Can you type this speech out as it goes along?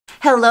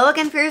Hello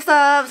again, Fierce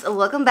Loves!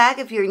 Welcome back.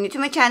 If you're new to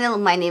my channel,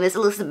 my name is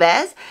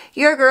Elizabeth,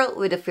 your girl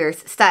with a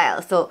fierce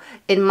style. So,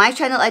 in my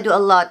channel, I do a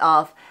lot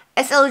of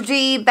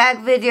SLG, bag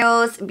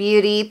videos,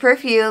 beauty,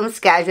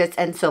 perfumes, gadgets,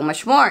 and so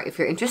much more. If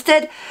you're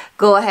interested,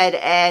 go ahead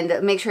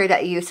and make sure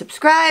that you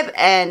subscribe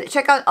and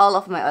check out all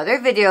of my other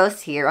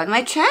videos here on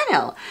my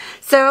channel.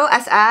 So,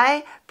 as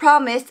I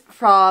promised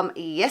from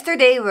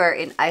yesterday,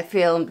 wherein I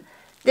filmed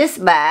this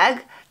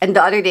bag, and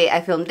the other day I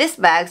filmed this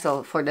bag,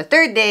 so for the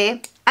third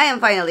day, I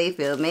am finally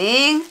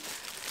filming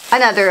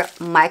another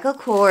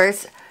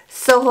Michaelkors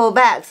Soho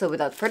bag. So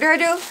without further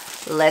ado,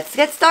 let's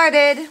get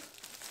started.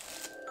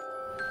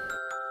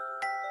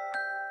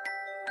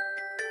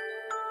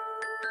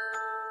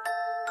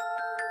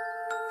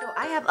 So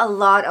I have a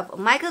lot of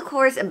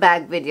Michaelkors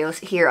bag videos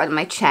here on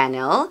my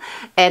channel,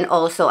 and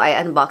also I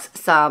unboxed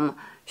some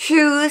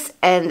shoes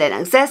and then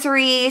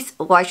accessories,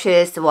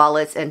 watches,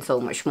 wallets, and so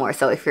much more.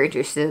 So if you're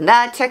interested in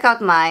that, check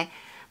out my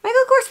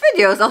Michaelkors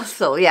videos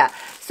also. Yeah,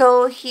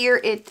 so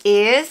here it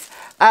is.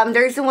 The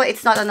reason why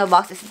it's not on the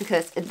box is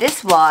because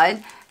this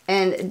one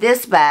and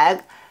this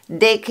bag,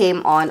 they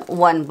came on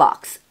one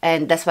box,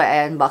 and that's why I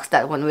unboxed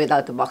that one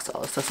without the box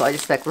also. So I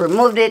just like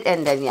removed it,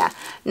 and then yeah,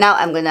 now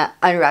I'm gonna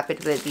unwrap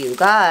it with you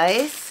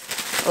guys.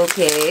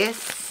 Okay,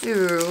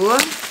 so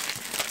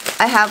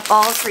I have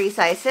all three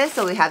sizes.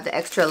 So we have the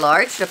extra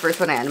large, the first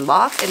one I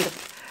unboxed, and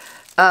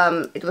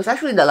it was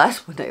actually the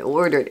last one I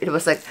ordered. It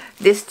was like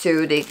these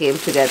two, they came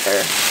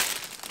together.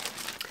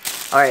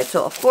 Alright,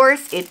 so of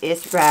course it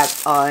is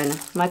wrapped on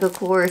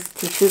Michaelkors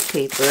tissue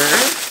paper.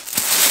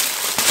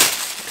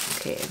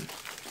 Okay.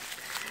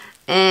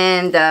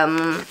 And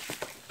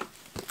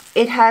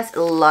it has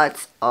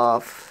lots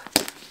of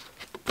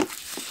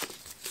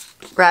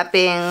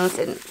wrappings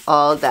and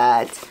all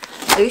that.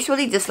 I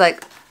usually just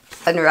like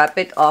unwrap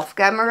it off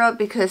camera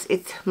because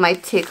it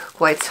might take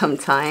quite some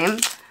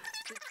time.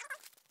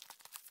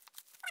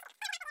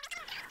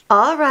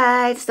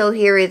 Alright, so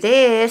here it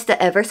is,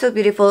 the ever so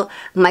beautiful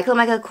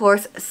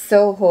Michaelkors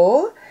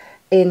Soho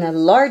in a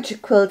large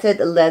quilted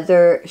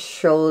leather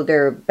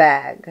shoulder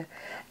bag.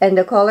 And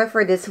the color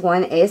for this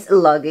one is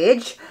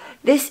Luggage.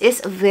 This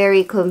is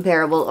very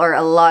comparable, or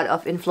a lot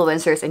of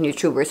influencers and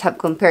YouTubers have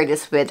compared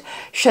this with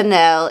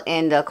Chanel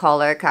in the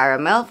color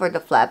caramel for the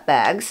flat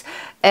bags.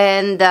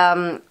 And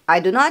I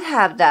do not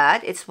have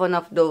that. It's one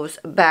of those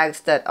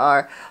bags that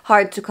are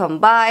hard to come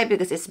by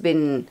because it's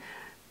been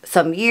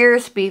some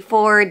years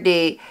before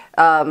they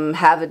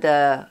have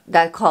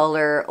that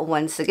color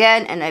once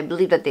again, and I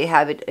believe that they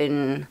have it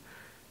in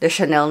the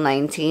Chanel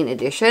 19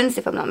 editions,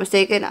 if I'm not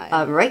mistaken.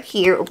 Right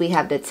here we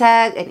have the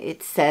tag, and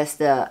it says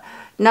the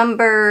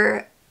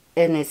number,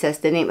 and it says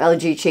the name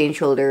LG chain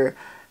shoulder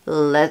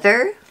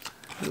leather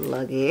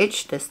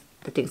luggage. That's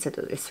the things that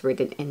is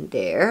written in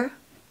there.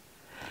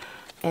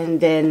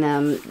 And then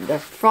the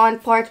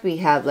front part, we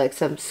have like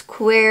some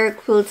square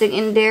quilting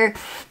in there.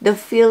 The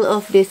feel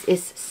of this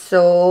is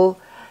so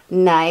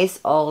nice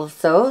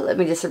also. Let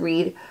me just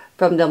read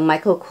from the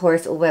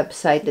Michaelkors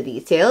website the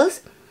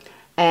details.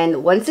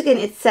 And once again,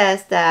 it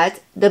says that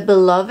the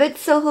beloved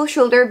Soho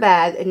shoulder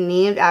bag,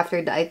 named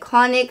after the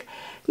iconic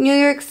New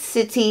York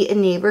City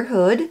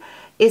neighborhood,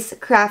 is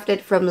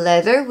crafted from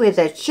leather with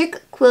a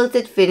chic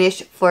quilted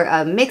finish for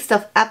a mix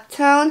of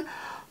uptown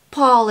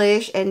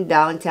polish and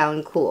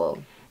downtown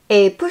cool.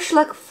 A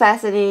push-lock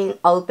fastening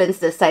opens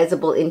the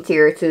sizable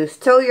interior to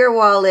stow your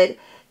wallet,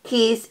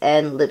 keys,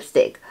 and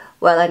lipstick,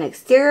 while an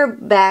exterior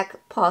back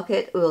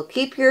pocket will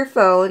keep your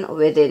phone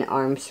within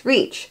arm's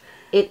reach.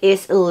 It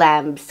is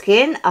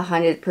lambskin,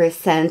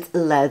 100%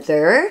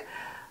 leather,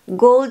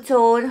 gold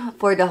tone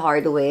for the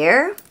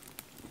hardware,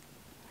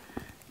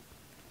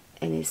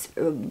 and it's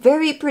a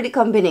very pretty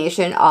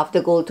combination of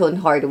the gold tone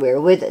hardware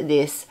with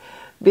this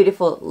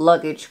beautiful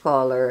luggage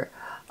color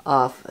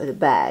of the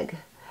bag.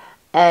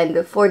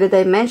 And for the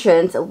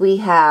dimensions, we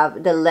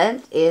have the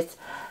length is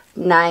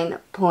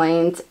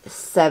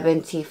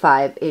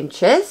 9.75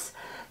 inches.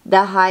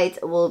 The height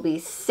will be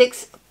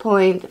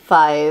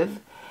 6.5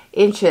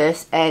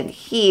 inches. And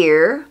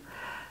here,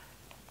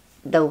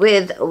 the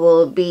width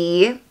will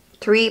be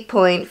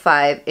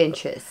 3.5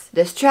 inches.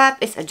 The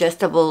strap is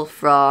adjustable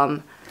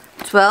from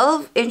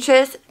 12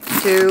 inches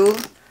to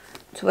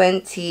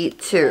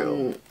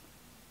 22.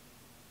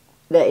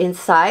 The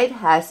inside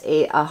has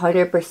a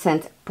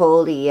 100%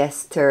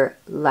 polyester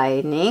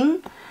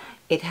lining.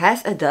 It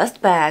has a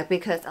dust bag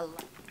because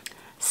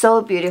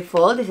so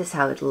beautiful. This is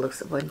how it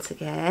looks once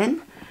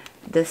again.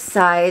 The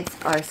sides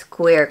are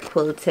square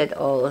quilted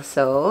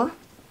also.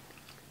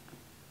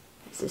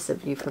 This is a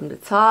view from the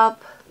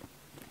top.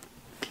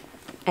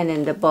 And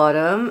in the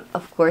bottom,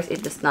 of course,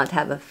 it does not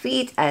have a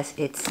feet as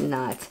it's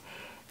not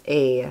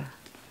a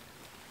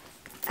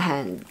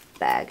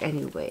handbag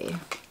anyway.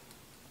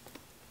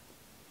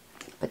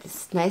 But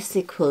it's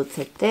nicely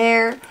quilted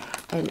there,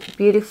 and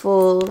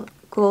beautiful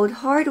gold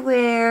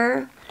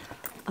hardware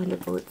on the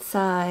both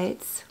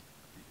sides.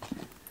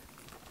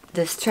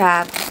 The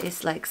strap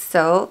is like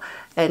so,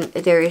 and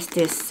there is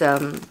this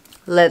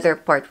leather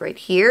part right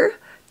here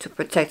to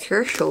protect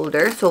your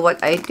shoulder. So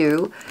what I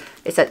do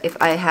is that if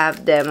I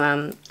have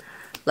them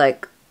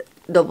like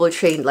double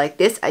chained like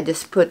this, I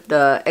just put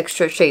the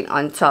extra chain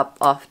on top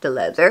of the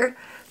leather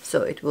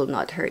so it will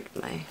not hurt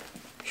my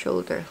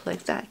shoulder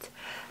like that.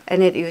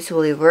 And it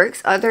usually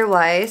works.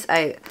 Otherwise,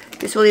 I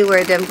usually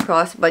wear them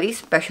crossbody,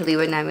 especially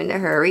when I'm in a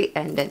hurry.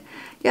 And then,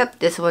 yep,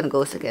 this one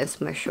goes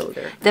against my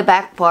shoulder. The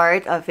back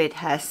part of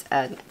it has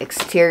an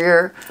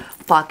exterior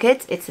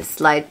pocket. It's a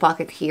slide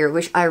pocket here,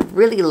 which I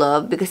really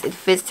love because it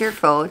fits your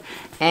phone.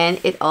 And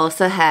it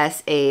also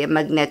has a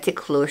magnetic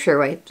closure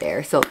right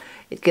there. So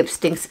it keeps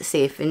things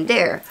safe in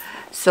there.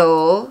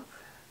 So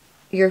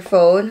your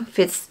phone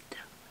fits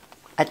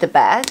at the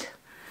back.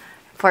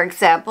 For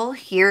example,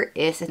 here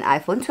is an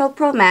iPhone 12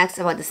 Pro Max,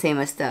 about the same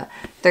as the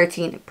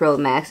 13 Pro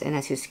Max, and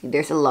as you see,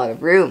 there's a lot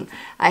of room.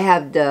 I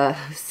have the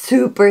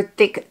super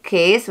thick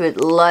case with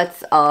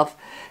lots of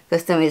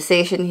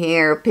customization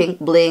here, pink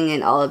bling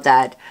and all of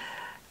that.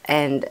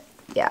 And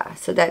yeah,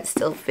 so that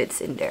still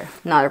fits in there,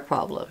 not a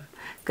problem.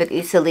 Could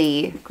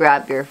easily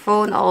grab your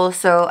phone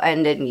also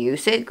and then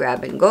use it,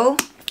 grab and go.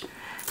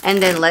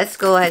 And then let's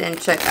go ahead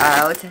and check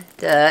out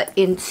the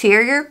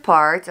interior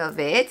part of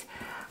it.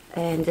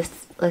 And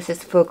let's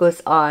just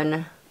focus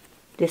on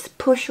this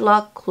push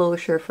lock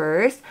closure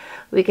first.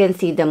 We can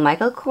see the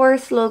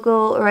Michaelkors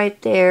logo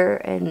right there,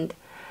 and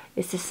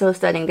it's just so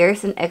stunning.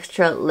 There's an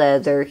extra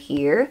leather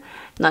here,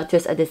 not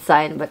just a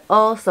design but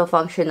also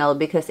functional,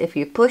 because if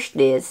you push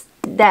this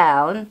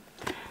down,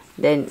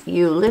 then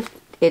you lift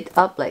it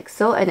up like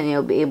so, and then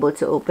you'll be able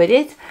to open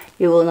it.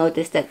 You will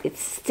notice that it's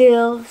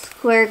still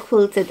square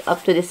quilted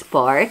up to this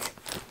part,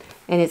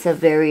 and it's a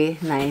very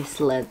nice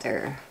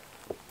leather.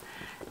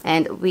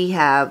 And we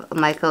have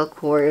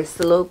Michaelkors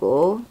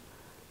logo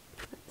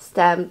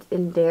stamped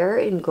in there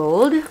in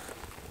gold.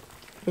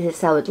 This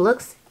is how it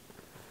looks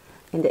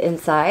in the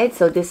inside.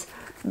 So this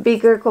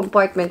bigger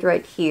compartment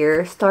right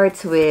here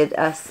starts with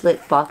a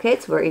slit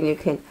pockets wherein you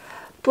can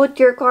put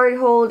your card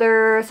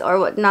holders or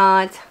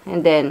whatnot,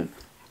 and then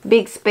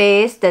big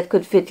space that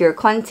could fit your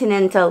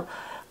continental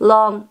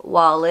long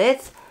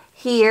wallets.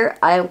 Here,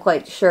 I am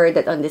quite sure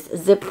that on this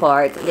zip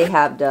part, they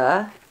have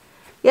the,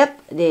 yep,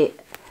 they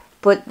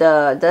put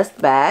the dust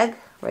bag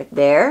right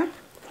there.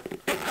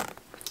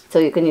 So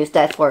you can use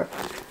that for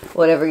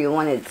whatever you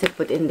wanted to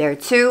put in there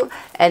too.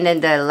 And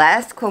then the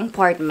last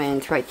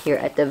compartment right here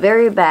at the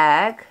very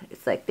back,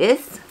 it's like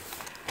this.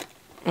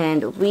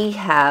 And we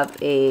have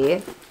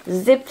a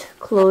zipped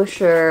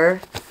closure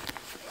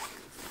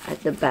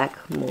at the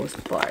back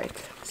most part.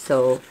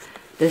 So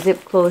the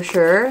zip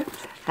closure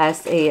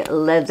has a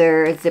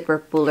leather zipper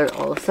puller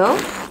also.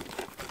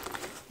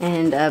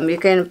 And you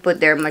can put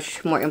there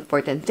much more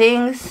important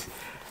things.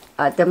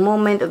 At the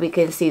moment, we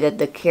can see that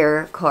the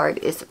care card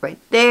is right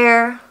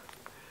there.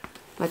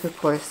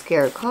 Michaelkors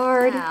care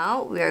card.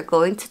 Now, we are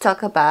going to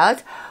talk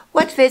about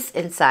what fits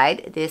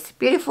inside this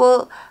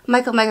beautiful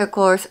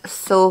Michaelkors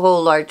Soho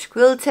large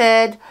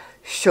quilted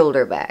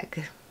shoulder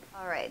bag.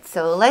 Alright,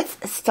 so let's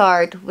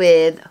start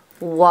with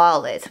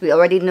wallets. We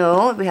already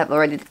know, we have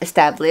already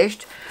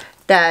established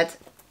that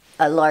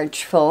a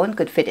large phone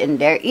could fit in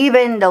there,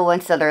 even the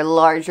ones that are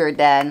larger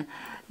than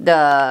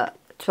the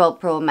 12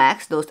 Pro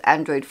Max. Those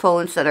Android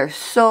phones that are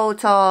so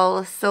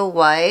tall, so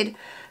wide,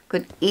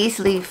 could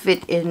easily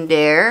fit in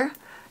there,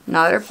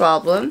 not a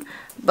problem.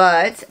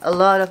 But a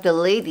lot of the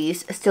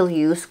ladies still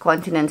use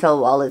continental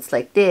wallets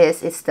like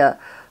this. It's the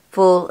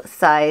full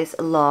size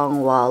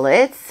long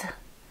wallets.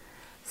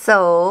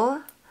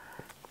 So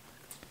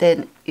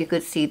then you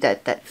could see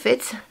that that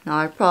fits,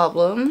 not a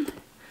problem.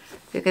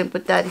 You can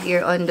put that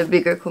here on the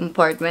bigger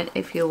compartment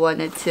if you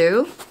wanted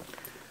to.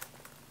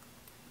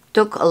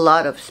 Took a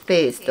lot of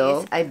space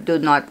though. I do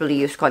not really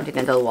use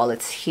continental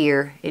wallets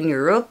here in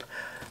Europe.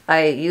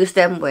 I use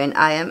them when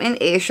I am in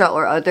Asia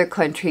or other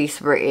countries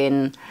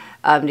wherein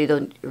they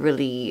don't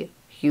really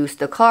use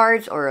the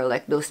cards, or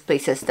like those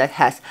places that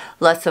has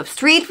lots of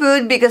street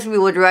food, because we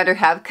would rather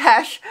have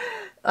cash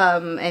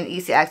and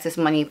easy access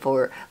money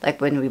for like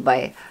when we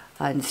buy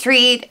on the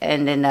street,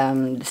 and then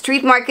the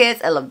street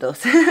markets. I love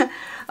those.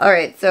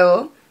 Alright,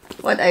 so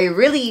what I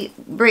really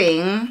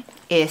bring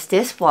is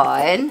this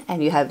one,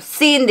 and you have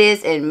seen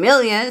this in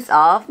millions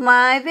of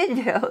my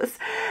videos.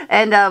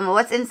 And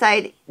what's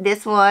inside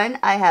this one,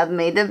 I have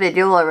made a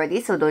video already,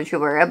 so don't you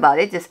worry about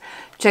it. Just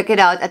check it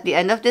out at the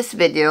end of this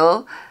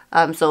video.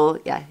 So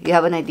yeah, you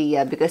have an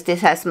idea, because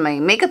this has my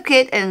makeup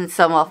kit and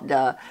some of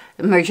the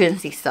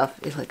emergency stuff.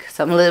 It's like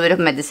a little bit of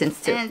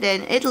medicines too. And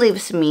then it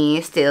leaves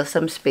me still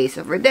some space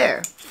over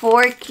there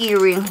for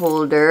keyring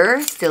holder,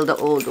 still the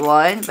old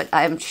one, but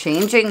I'm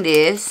changing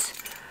this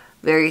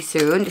very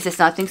soon. This is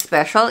nothing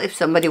special. If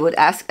somebody would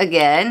ask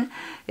again,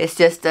 it's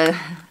just an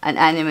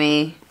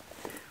anime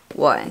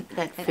one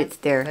that fits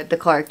there. The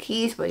car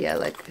keys, but yeah,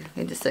 like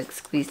you just like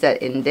squeeze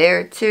that in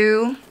there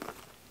too.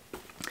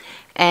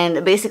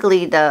 And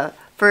basically the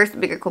first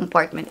bigger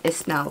compartment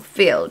is now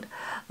filled.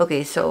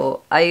 Okay,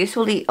 so I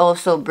usually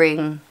also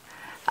bring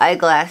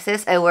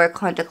eyeglasses. I wear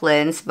contact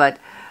lens, but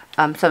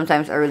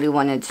sometimes I really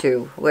wanted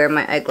to wear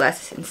my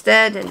eyeglasses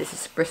instead. And this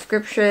is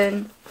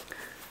prescription.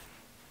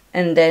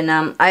 And then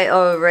I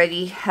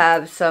already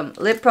have some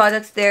lip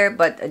products there,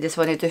 but I just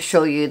wanted to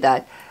show you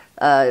that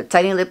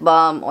tiny lip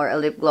balm or a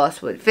lip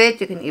gloss would fit.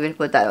 You can even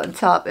put that on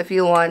top if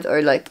you want,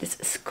 or like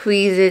just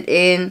squeeze it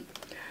in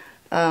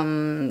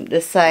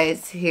the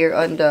sides here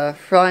on the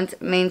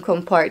front main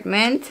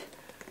compartment.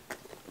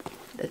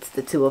 That's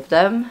the two of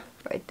them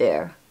right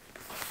there.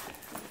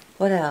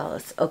 What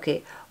else?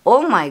 Okay.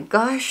 Oh my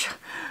gosh,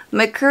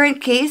 my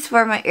current case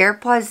for my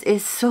AirPods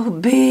is so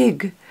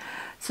big.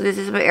 So this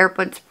is my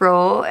AirPods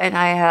Pro, and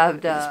I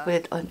have the, just put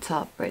it on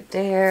top right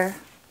there.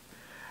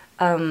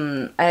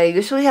 I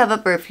usually have a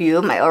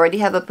perfume. I already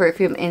have a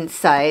perfume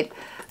inside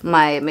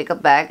my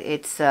makeup bag.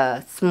 It's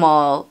a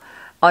small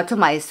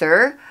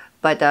atomizer,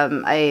 but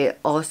I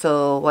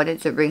also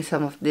wanted to bring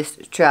some of this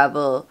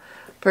travel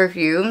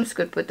perfumes.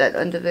 Could put that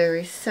on the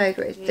very side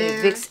right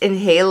there. Vicks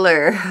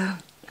inhaler.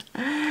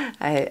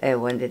 I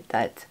wanted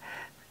that.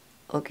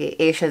 Okay,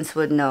 Asians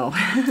would know.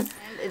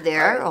 And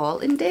they're all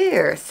in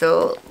there.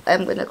 So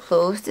I'm gonna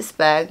close this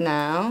bag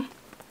now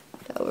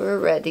that we're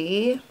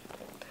ready.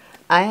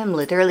 I am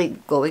literally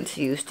going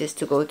to use this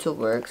to go to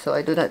work, so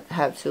I do not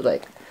have to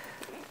like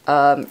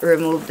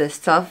remove the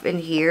stuff in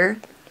here,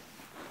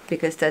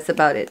 because that's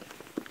about it.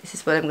 This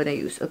is what I'm gonna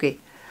use. Okay,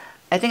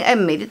 I think I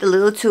made it a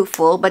little too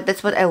full, but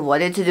that's what I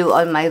wanted to do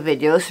on my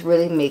videos.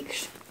 Really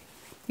make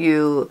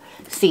you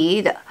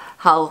see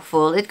how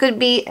full it could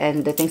be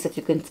and the things that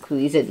you can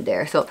squeeze in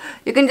there. So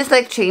you can just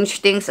like change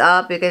things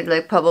up. You can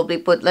like probably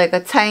put like a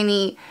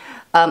tiny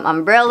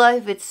umbrella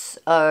if it's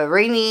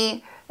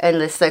rainy, and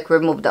let's like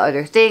remove the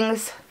other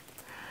things.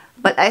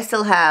 But I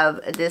still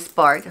have this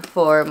part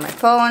for my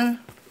phone.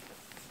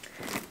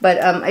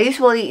 But I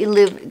usually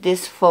leave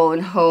this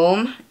phone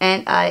home,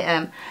 and I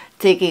am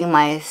taking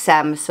my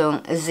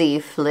Samsung Z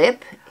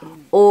Flip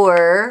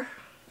or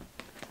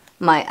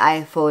my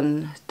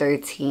iPhone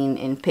 13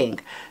 in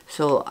pink.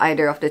 So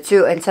either of the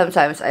two, and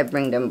sometimes I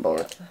bring them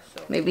both.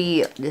 So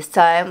maybe this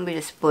time we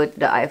just put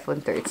the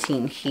iPhone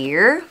 13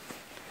 here.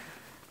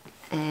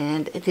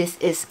 And this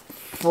is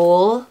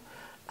full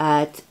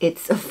at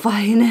its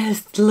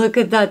finest. Look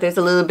at that. There's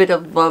a little bit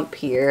of bump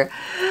here.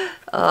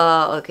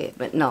 Okay,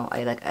 but no,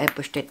 I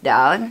pushed it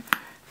down,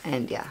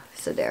 and yeah,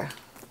 so there.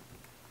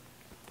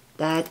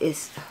 That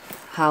is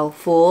how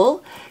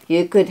full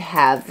you could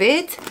have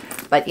it.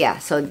 But yeah,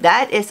 so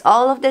that is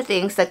all of the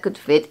things that could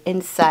fit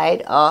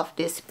inside of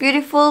this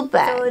beautiful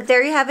bag. So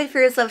there you have it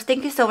for yourselves.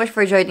 Thank you so much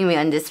for joining me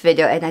on this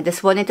video, and I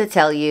just wanted to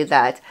tell you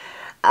that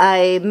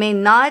I may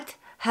not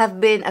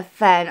have been a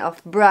fan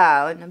of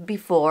brown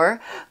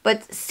before,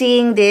 but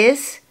seeing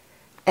this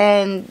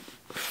and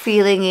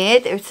feeling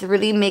it, it's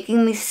really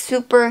making me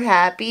super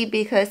happy,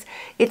 because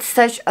it's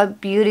such a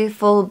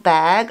beautiful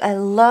bag. I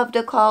love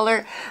the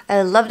color,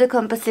 I love the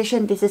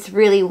composition. This is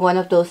really one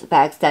of those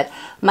bags that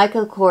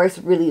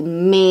Michaelkors really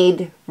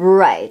made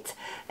right,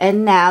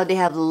 and now they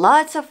have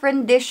lots of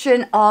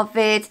rendition of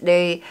it.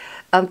 They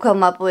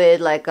come up with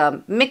like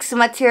mixed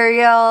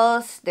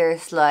materials.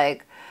 There's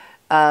like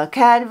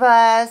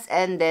canvas,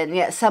 and then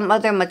yeah, some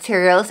other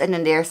materials, and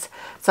then there's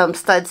some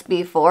studs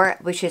before,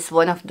 which is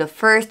one of the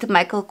first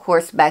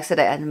Michaelkors bags that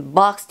I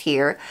unboxed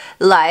here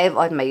live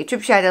on my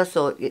YouTube channel.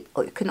 So you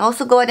can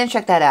also go ahead and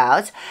check that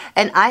out.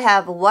 And I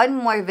have one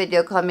more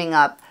video coming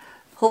up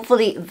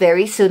hopefully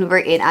very soon,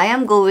 wherein I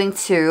am going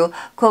to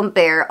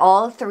compare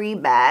all three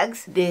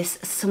bags, this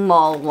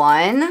small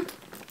one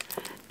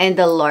and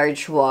the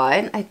large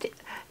one.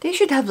 They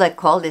should have like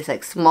called this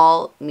like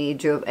small,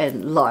 medium,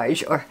 and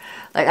large, or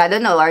like, I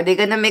don't know, are they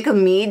gonna make a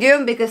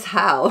medium? Because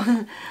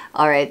how?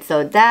 Alright,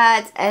 so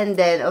that, and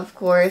then of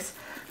course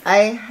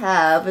I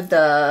have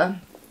the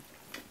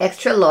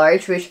extra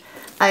large, which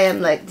I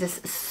am like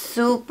just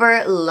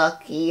super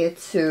lucky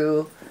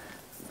to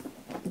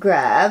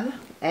grab.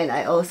 And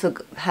I also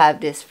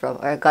have this from,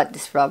 or got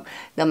this from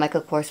the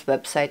Michaelkors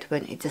website,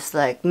 when it just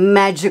like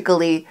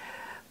magically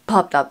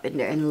popped up in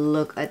there. And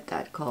look at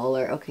that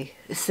color. Okay,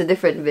 it's a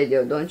different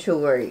video, don't you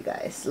worry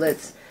guys,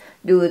 let's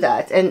do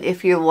that. And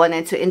if you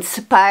wanted to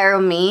inspire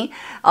me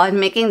on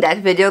making that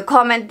video,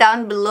 comment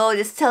down below,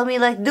 just tell me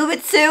like, do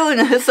it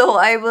soon. So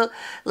I will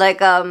like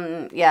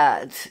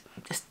yeah,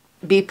 just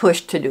be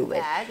pushed to do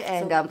it.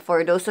 And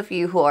for those of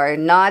you who are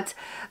not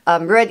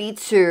ready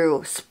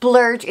to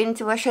splurge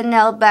into a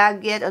Chanel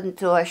bag yet,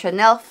 into a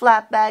Chanel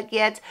flap bag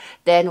yet,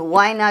 then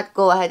why not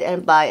go ahead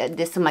and buy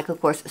this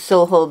Michaelkors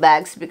Soho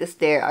bags, because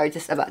they are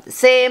just about the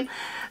same.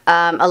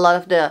 A lot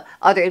of the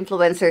other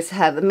influencers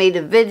have made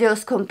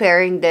videos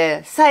comparing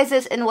the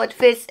sizes and what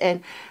fits,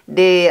 and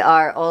they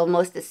are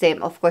almost the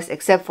same, of course,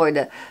 except for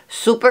the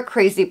super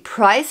crazy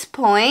price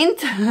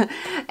point.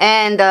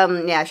 And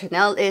yeah,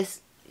 Chanel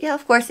is, yeah,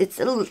 of course, it's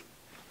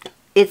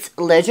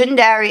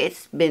legendary.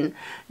 It's been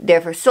there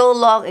for so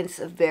long. It's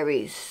a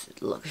very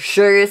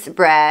luxurious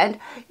brand.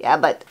 Yeah,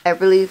 but I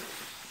really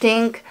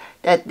think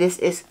that this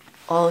is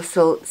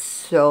also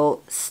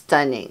so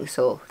stunning.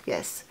 So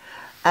yes,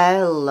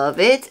 I love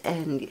it,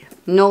 and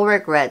no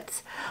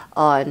regrets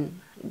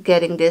on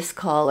getting this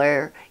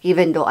color,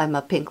 even though I'm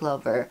a pink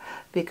lover,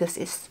 because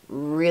it's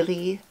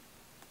really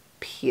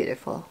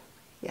beautiful.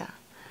 Yeah.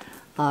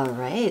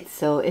 Alright,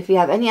 so if you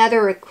have any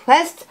other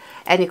requests,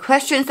 any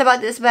questions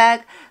about this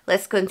bag,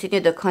 let's continue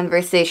the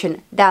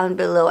conversation down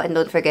below. And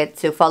don't forget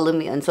to follow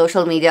me on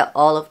social media.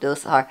 All of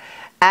those are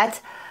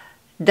at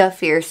The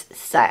Fierce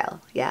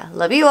Style. Yeah,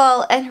 love you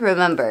all. And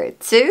remember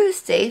to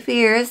stay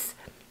fierce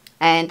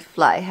and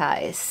fly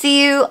high.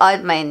 See you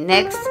on my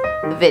next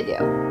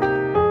video.